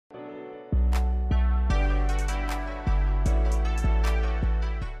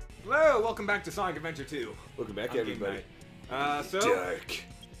welcome back to Sonic Adventure 2. Welcome back, everybody. Dark.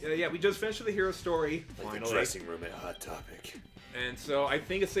 Yeah, we just finished the hero story. Like the dressing room at Hot Topic. And so I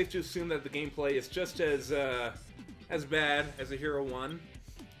think it's safe to assume that the gameplay is just as bad as the Hero 1.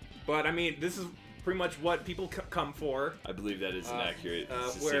 But I mean, this is pretty much what people come for. I believe that is an accurate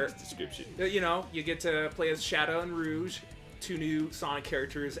description. You know, you get to play as Shadow and Rouge, two new Sonic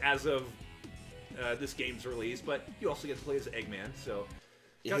characters as of this game's release. But you also get to play as Eggman. So,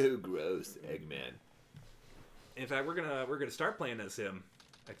 ew, gross, Eggman. In fact, we're gonna start playing as him.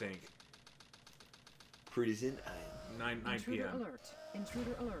 I think. Prison 9 p.m.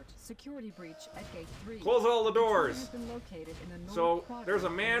 Intruder alert. Security breach at gate 3. Close all the doors. So So there's a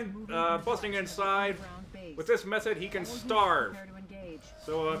man busting inside. With this method, he can starve.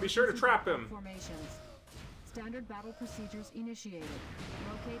 So be sure to trap him. Standard battle procedures initiated.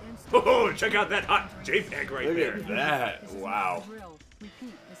 Locate and Oh, check out that hot JPEG right Look there. at that! This is Wow. not a drill.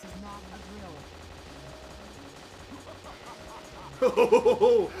 Repeat, this is not a drill.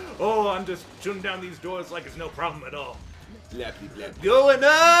 Oh, I'm just shooting down these doors like it's no problem at all. Blappy blap. Going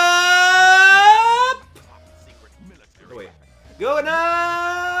up! Oh, wait. Going up!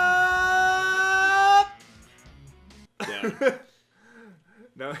 Down.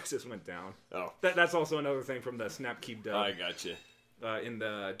 No, it just went down. Oh. That's also another thing from the Snap Keep dub. I gotcha. In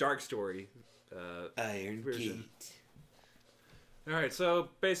the Dark Story Iron version. Gate. Alright, so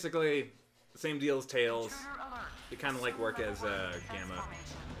basically, same deal as Tails. They kind of like work as Gamma.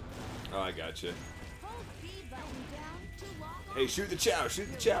 Oh, I gotcha. Hey, shoot the Chow! Shoot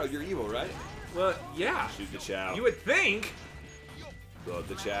the Chow! You're evil, right? Well, yeah. Shoot the Chow. You would think. Blow up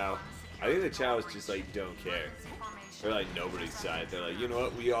the Chow. I think the Chow is just like, don't care. They're like nobody's side. They're like, you know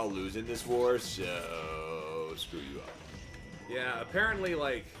what? We all lose in this war, so screw you up. Yeah, apparently,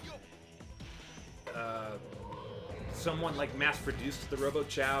 like, someone, like, mass-produced the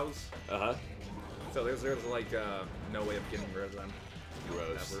Robo-Chows. Uh-huh. So there's like, no way of getting rid of them.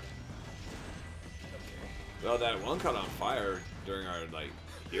 Gross. Ever. Well, that one caught on fire during our, like,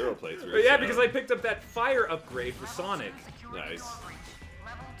 hero playthrough. But yeah, so. because I picked up that fire upgrade for Sonic. Nice.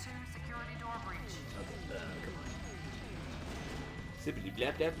 Sippity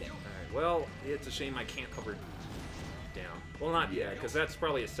blap blap blap. Alright, well, it's a shame I can't hover down. Well, not yet, because that's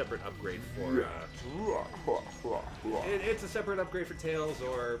probably a separate upgrade for, it's a separate upgrade for Tails,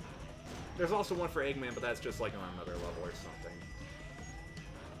 or there's also one for Eggman, but that's just like on another level or something.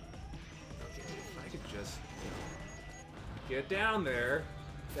 Okay, if I could just, get down there,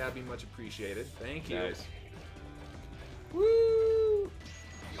 that'd be much appreciated. Thank you. Nice. Woo!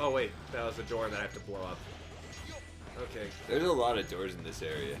 Oh wait, that was a door that I have to blow up. Okay. There's a lot of doors in this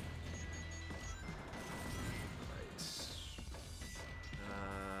area. Right.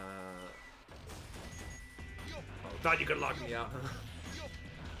 Oh, thought you could lock me out.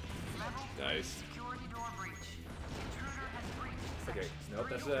 Nice. Okay, nope,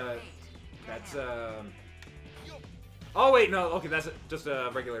 that's oh wait, no, okay, that's just a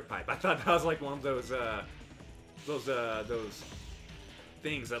regular pipe. I thought that was like one of those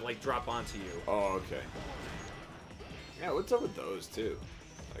things that like drop onto you. Oh, okay. Yeah, what's up with those too?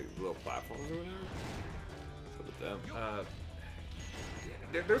 Like little platforms or whatever? What's up with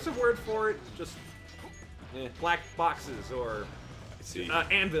them? There's a word for it, just Yeah. black boxes or I see.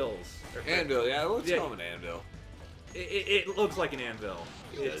 anvils. Anvil, yeah, let's call them an anvil. It looks like an anvil.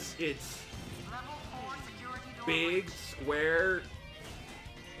 It It's big, square,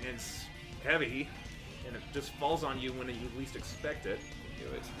 and it's heavy, and it just falls on you when you least expect it. Do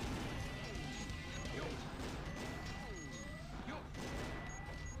it.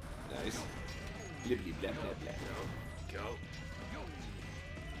 Nice. Blippity blap blap blap. Go.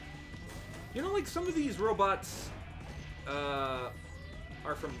 You know, like some of these robots are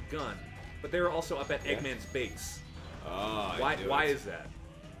from Gun, but they're also up at Eggman's base. Oh, Why is that?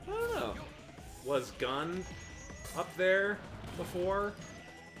 I don't know. Was Gun up there before?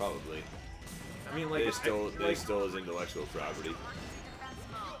 Probably. I mean, like They stole his intellectual property.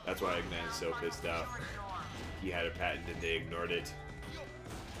 That's why Eggman's so pissed off. He had a patent and they ignored it.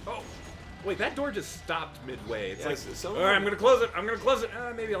 Oh, wait, that door just stopped midway. It's Yeah, like, so all right, I'm gonna close it. I'm gonna close it.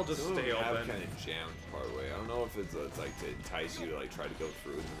 Maybe I'll just Some of stay them have open. kind of jammed part way. I don't know if it's like to entice you to like try to go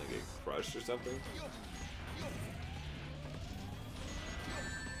through and then they get crushed or something.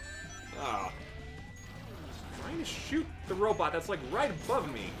 Ah. Trying to shoot the robot that's like right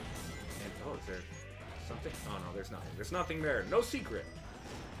above me. And oh, is there something? Oh no, there's nothing. There's nothing there. No secret.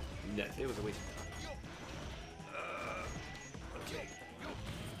 Nothing. It was a waste of time. Okay.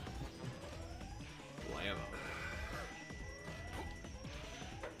 Blammo.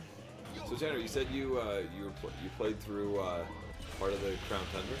 So Tanner, you said you played through part of the Crown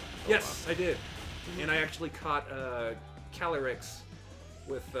Tundra? Oh, Yes, I did. And I actually caught Calyrex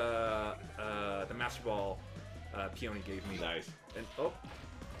with the Master Ball Peony gave me. Nice. And oh,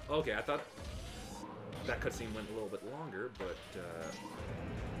 okay. I thought that cutscene went a little bit longer, but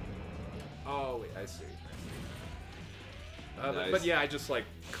oh wait, I see. Nice. But yeah, I just like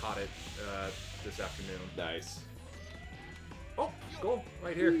caught it this afternoon. Nice. Oh, goal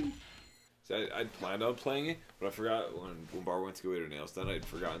right here. So I'd planned on playing it, but I forgot when Bar went to go get her nails done, I'd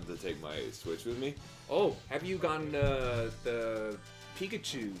forgotten to take my Switch with me. Oh, have you gotten the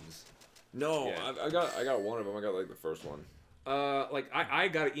Pikachus? No, Yeah. I got one of them. I got like the first one. Like I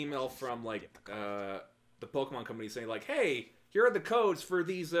got an email from like the Pokemon company saying like, hey, here are the codes for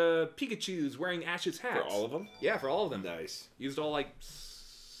these Pikachus wearing Ash's hats. For all of them? Yeah, for all of them. Nice. Used all like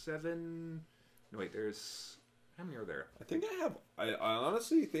 7. No, wait, there's how many are there? I think I have. I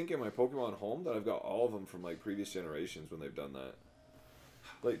honestly think in my Pokemon home that I've got all of them from like previous generations when they've done that.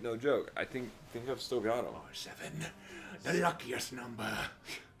 Like no joke. I think I've still got them. 7, the luckiest number.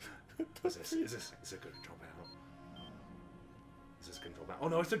 Is this a good control panel? Is this control panel? Oh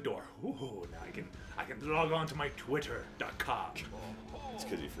no, it's a door. Ooh, now I can log on to my Twitter.com. It's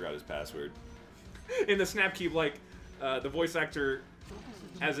because he forgot his password. In the Snap Cube, like the voice actor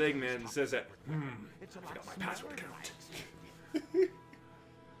as Eggman says that. I forgot my password account.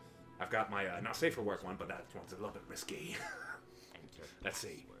 I've got my not safe for work one, but that one's a little bit risky. Let's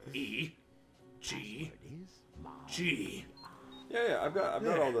see. E, G, G. Yeah, I've got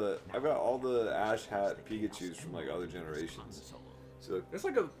all the Ash hat Pikachus from like other generations. So There's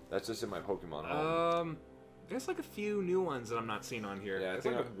like a that's just in my Pokemon home. there's like a few new ones that I'm not seeing on here. Yeah, I there's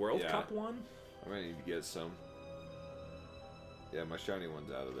think like a World yeah. Cup one. I might need to get some. Yeah, my shiny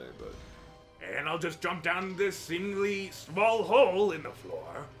one's out of there, but And I'll just jump down this seemingly small hole in the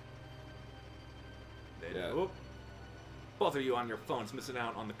floor. Then, Yeah. oh, both of you on your phones missing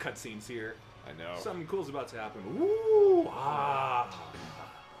out on the cutscenes here. I know. Something cool's about to happen. Woo! Ah!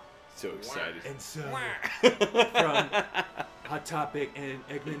 So excited. And so, from Hot Topic and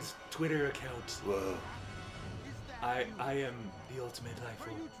Eggman's Twitter account, Whoa. I am the ultimate life Are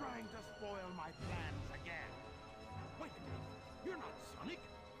form. you trying to spoil my plans again? Wait a minute. You're not Sonic.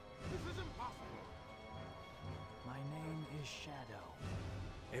 This is impossible. My name is Shadow.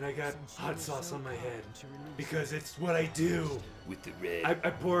 And I got Since you hot were sauce so on my kind head to release because it's what I do. With the red. I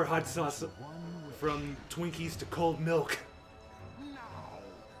pour hot sauce one wish. from Twinkies to cold milk. Now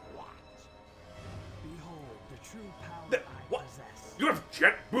what? Behold the true power Th- I what? possess. You have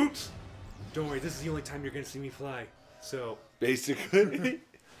jet boots? Don't worry, this is the only time you're gonna see me fly. So, Basically.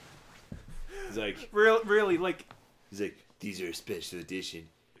 He's like, really, like, these are a special edition.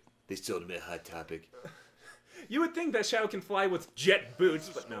 They sold them at Hot Topic. you would think that Shadow can fly with jet boots,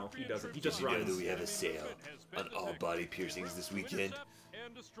 but no, he doesn't. He just You know runs. that we have a sale on all body piercings this weekend.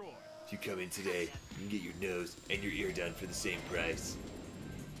 If you come in today, you can get your nose and your ear done for the same price.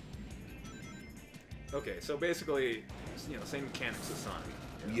 Okay, so basically, you know, same mechanics as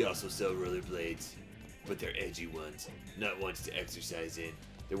Sonic. We also sell rollerblades, but they're edgy ones. Not ones to exercise in.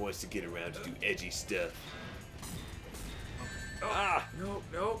 They're ones to get around to do edgy stuff. Ah! No,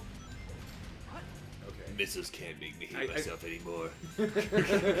 no. Okay. Missiles can't make me hate I- myself anymore.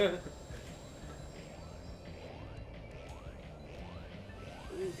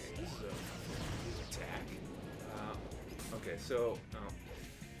 Okay, this is a attack. Okay, so come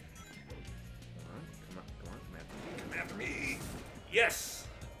on, come after me. Yes.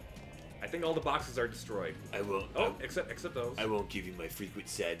 I think all the boxes are destroyed. I won't. Oh, except those. I won't give you my frequent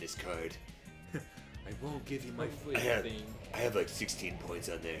sadness card. I won't give you my I have like 16 points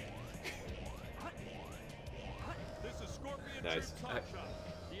on there. This is Scorpion Nice. Chief Top Shot.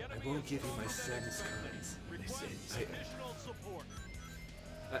 The I enemy won't is give you my frozen. sadness cards. Request I- additional support.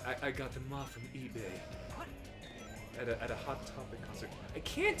 I got them off from eBay at a Hot Topic concert. I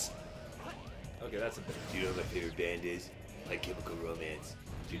can't. Okay, that's a bit. Do you know what my favorite band is? My Chemical Romance.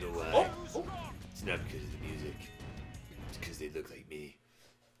 Do you know why? Oh! It's not because of the music. It's because they look like me.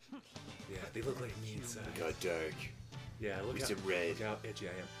 Yeah, they look like me inside. Got dark. Yeah, look With how, some red. look how edgy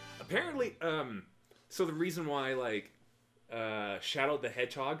I am. Apparently, so the reason why like Shadow the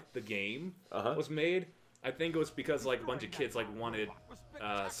Hedgehog, the game, Uh-huh. was made, I think it was because like a bunch of kids like wanted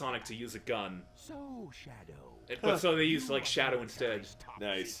Sonic to use a gun, So, Shadow. but so they used like Shadow instead. Top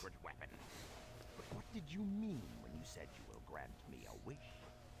Nice. secret weapon. But what did you mean when you said you will grant me a wish?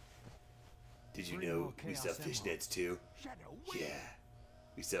 Did you Free know will we chaos sell emerald. fishnets too? Shadow, wait. Yeah.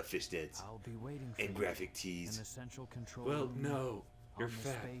 We sell fishnets. I'll be waiting for And you graphic in tees. the central control Well, room no, you're on the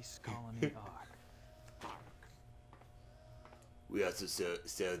fat. Space Colony Ark. We also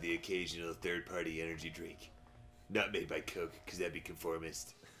sell the occasional third-party energy drink. Not made by Coke, because that'd be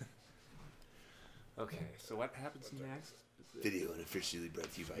conformist. Okay, so what happens next? Video unofficially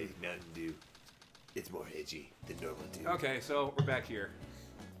brought to you by Mountain Dew. It's more edgy than normal Dew. Okay, so we're back here.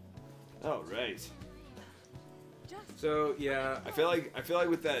 Oh, right. So, yeah. I feel like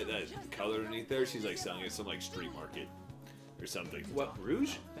with that color underneath there, she's like selling it some like street market or something. What,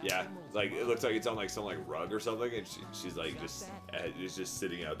 Rouge? Yeah, like it looks like it's on like some like rug or something, and she's like just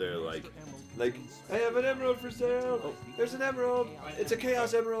sitting out there like I have an emerald for sale. Oh, there's an emerald. It's a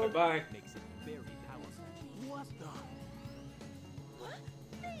chaos emerald. Bye. What the?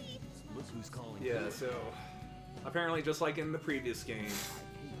 Look who's calling. Yeah, so apparently just like in the previous game,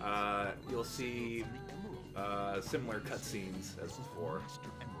 you'll see similar cutscenes as before.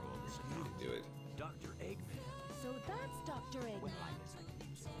 Do it. Dr. Eggman. So that's Dr. Eggman.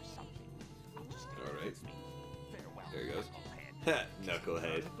 All right. There he goes. Ha,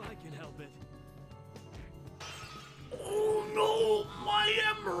 knucklehead. If I can help it. Oh no, my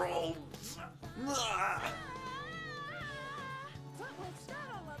emeralds! Ah. What was that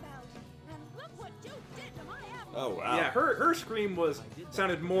all about? And look what you did to my apple. Oh wow. Yeah, her scream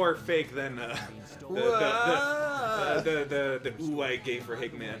sounded more fake than the ooh I gave for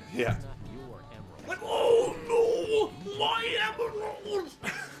Hickman. Yeah. Your emerald. Like, oh no, my emeralds!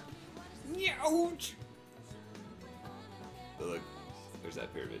 Ouch! But look, there's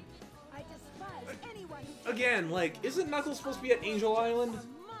that pyramid. I despise anyone who Again, like, isn't Knuckles supposed to be at Angel Island?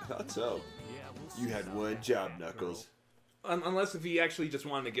 I thought so. Yeah, we'll see. You had one job, Knuckles. Unless if he actually just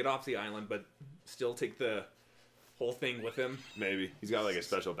wanted to get off the island, but still take the whole thing with him. Maybe. He's got like a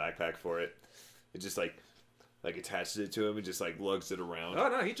special backpack for it. It just like attaches it to him and just like lugs it around. Oh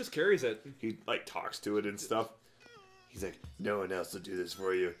no, he just carries it. He like talks to it and stuff. He's like, no one else will do this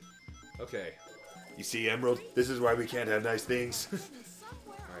for you. Okay. You see, Emerald? This is why we can't have nice things.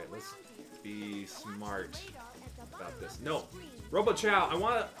 Alright, let's be smart about this. No. RoboChow, I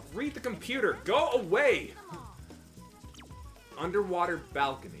want to read the computer. Go away! Underwater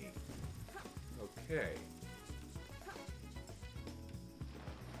balcony. Okay.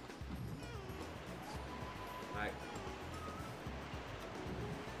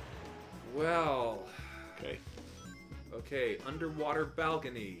 Well. Okay. Okay, underwater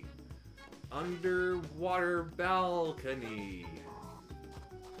balcony. Underwater balcony.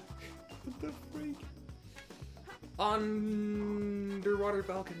 What the freak? Underwater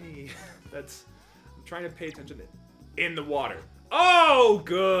balcony. That's. I'm trying to pay attention to. In the water. Oh,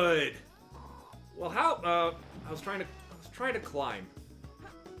 good. Well, how? I was trying to climb.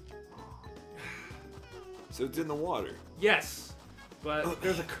 So it's in the water. Yes, but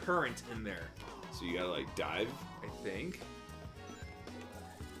there's a current in there. So you gotta like dive. I think.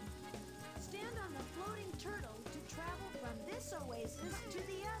 stand on the floating turtle to travel from this oasis to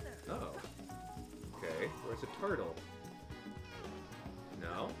the other. Oh. Okay. Where's a turtle?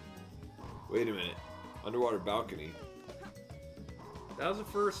 No. Wait a minute. Underwater balcony. That was the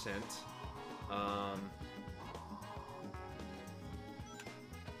first hint.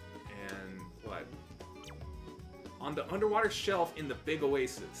 And what? On the underwater shelf in the big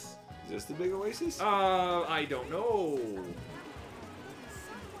oasis. Is this the big oasis? I don't know.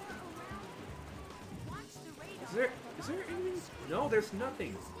 Is there anything? No, there's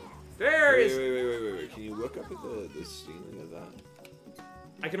nothing. There Wait, is. wait. Can you look up at the ceiling of that?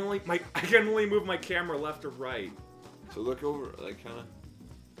 I can only move my camera left or right. So look over, like kind of.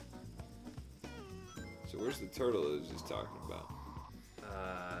 So where's the turtle I was just talking about?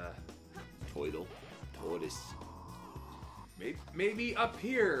 Toidle. Tortoise. Maybe up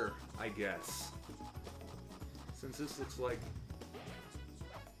here, I guess. Since this looks like.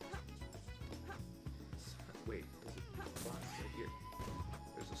 Wait, there's a box right here.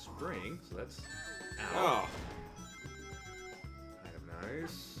 There's a spring, so that's. Ow. Oh. Kind of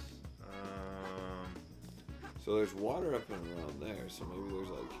nice. So there's water up and around there, so maybe there's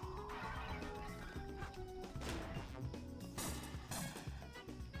like.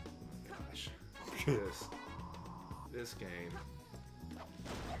 Gosh, this game.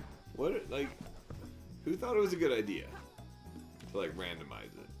 What, like, who thought it was a good idea to like randomize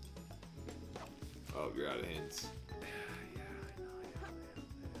it? Oh, you're out of hints. Yeah, I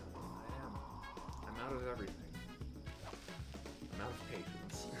am. I'm out of everything. I'm out of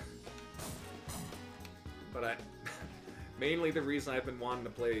patience. But mainly the reason I've been wanting to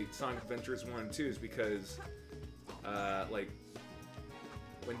play Sonic Adventures 1 and 2 is because, like,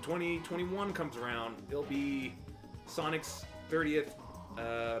 when 2021 comes around, it'll be Sonic's 30th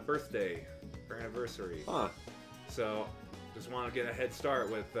birthday or anniversary. Huh. So, just want to get a head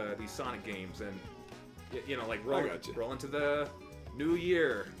start with these Sonic games and, you know, like roll into the new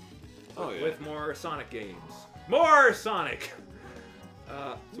year Oh, yeah. with more Sonic games. More Sonic!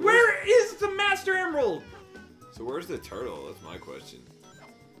 Where is the Master Emerald? So where's the turtle? That's my question.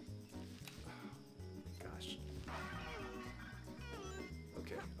 Gosh.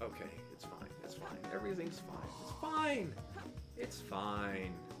 Okay, it's fine, everything's fine, it's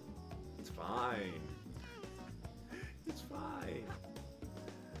fine.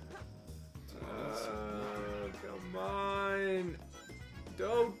 Come on.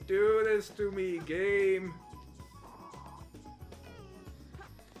 Don't do this to me, game.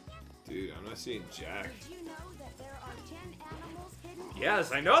 Dude, I'm not seeing Jack. Did you know that there are 10 animals hidden?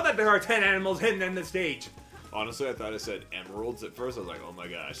 Yes, I know that there are 10 animals hidden in the stage. Honestly, I thought it said emeralds at first. I was like, oh my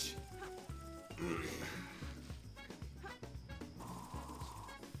gosh.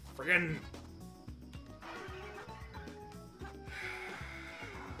 Friggin'.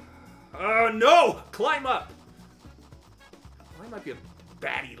 Oh no! Climb up! I might be a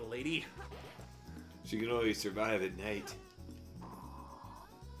baddie lady. She can only survive at night.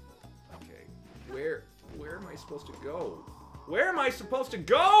 Okay, where am I supposed to go? Where am I supposed to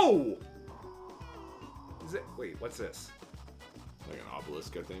go? Is it? Wait, what's this? Like an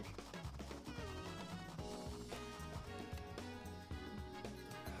obelisk, I think.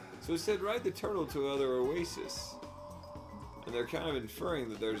 So it said ride the turtle to another oasis. And they're kind of inferring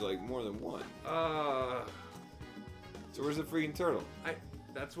that there's like more than one. So where's the freaking turtle?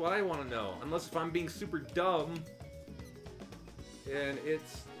 That's what I want to know. Unless if I'm being super dumb. And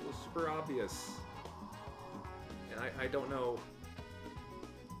it's super obvious. And I don't know.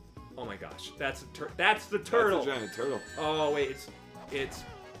 Oh my gosh. That's the turtle. That's a giant turtle. Oh wait, it's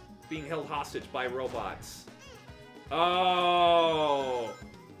being held hostage by robots. Oh.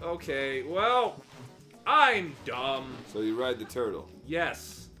 Okay, well, I'm dumb. So you ride the turtle.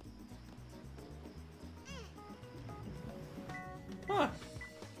 Yes. Huh.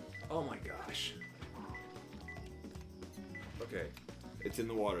 Oh my gosh. Okay. It's in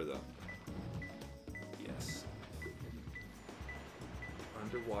the water though. Yes.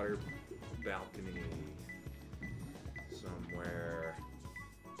 Underwater balcony somewhere.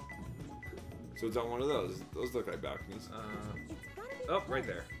 So it's on one of those. Those look like balconies. It's gotta be Oh, right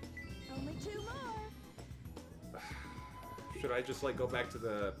there. only 2 more. Should I just like go back to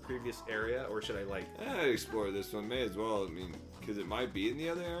the previous area, or should I like? I'd explore this one. May as well. I mean, because it might be in the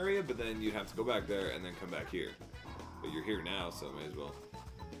other area, but then you'd have to go back there and then come back here. But you're here now, so may as well.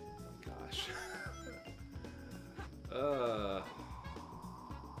 Gosh.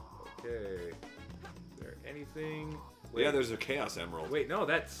 Okay. Is there anything? Wait. Yeah, there's a Chaos Emerald. Wait, no,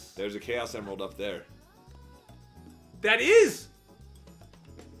 that's. There's a Chaos Emerald up there. That is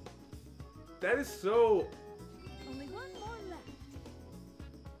so. Only 1 more left.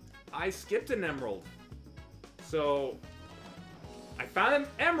 I skipped an emerald. So I found an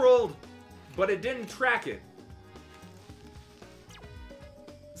emerald, but it didn't track it.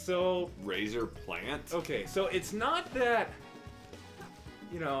 So Razor plant? okay, so it's not that,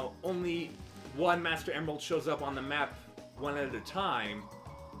 you know, only one Master Emerald shows up on the map one at a time.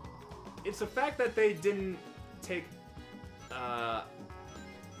 It's the fact that they didn't take,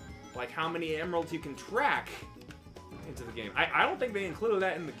 like how many emeralds you can track into the game. I don't think they included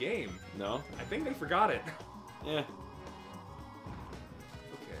that in the game. No? I think they forgot it. Yeah.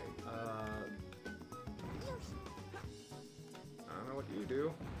 Okay, I don't know what you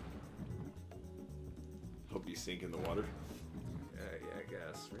do. Hope you sink in the water. Yeah, I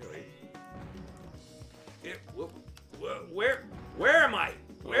guess, really. Where am I?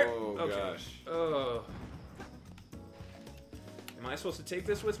 Where? Oh, okay. gosh. Oh. Am I supposed to take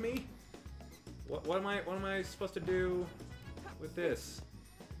this with me? What am I supposed to do with this?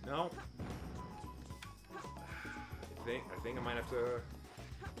 No. I think I might have to.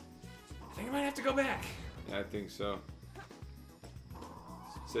 I think I might have to go back. Yeah, I think so.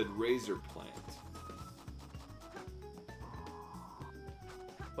 It said razor plant.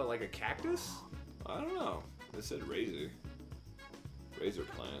 But like a cactus? I don't know. It said razor. Razor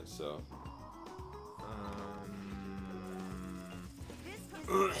plant, so. This is a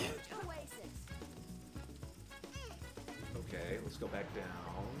huge oasis. Okay, let's go back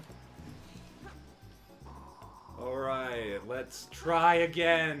down. Alright, let's try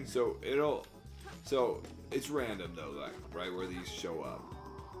again. So it's random though, like, right, where these show up.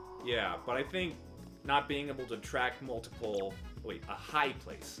 Yeah, but I think not being able to track multiple... Wait, a high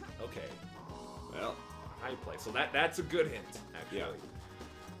place. Okay, Well, a high place. So that's a good hint, actually. Yeah.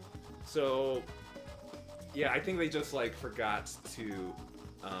 So, yeah, I think they just, like, forgot to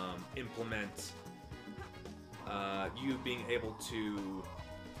implement you being able to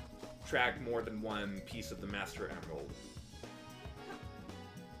track more than one piece of the Master Emerald.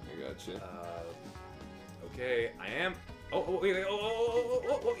 I gotcha. Okay, I am. Oh, wait, wait, oh.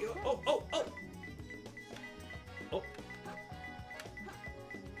 Oh.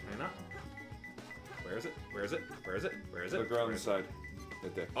 Can I not? Where is it? Where is it? Where is it? Where is it? Look around the side.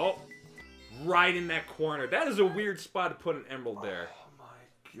 Right there. Oh, right in that corner. That is a weird spot to put an emerald there. Oh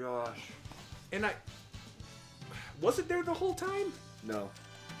my gosh. And was it there the whole time? No.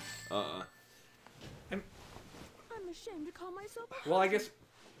 I'm ashamed to call myself a Well, I guess.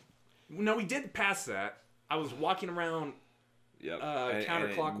 No, we did pass that. I was walking around Yep.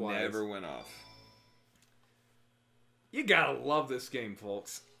 counterclockwise. And it never went off. You gotta love this game,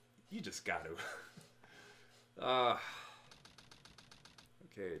 folks. You just got to.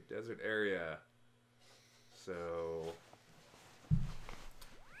 Okay, desert area. So.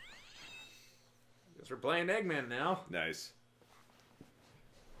 Guess we're playing Eggman now. Nice.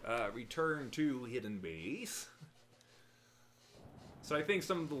 Return to Hidden Base. So I think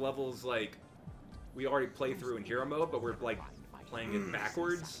some of the levels, like, we already play through in hero mode, but we're, like, playing it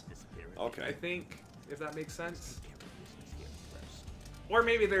backwards. Okay. I think, if that makes sense. Or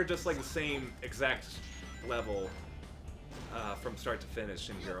maybe they're just, like, the same exact level from start to finish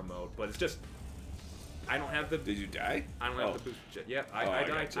in hero mode, but it's just... I don't have the... Did you die? I don't have the boost... Yep, Oh, I I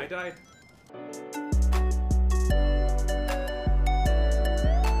died. got you. I died.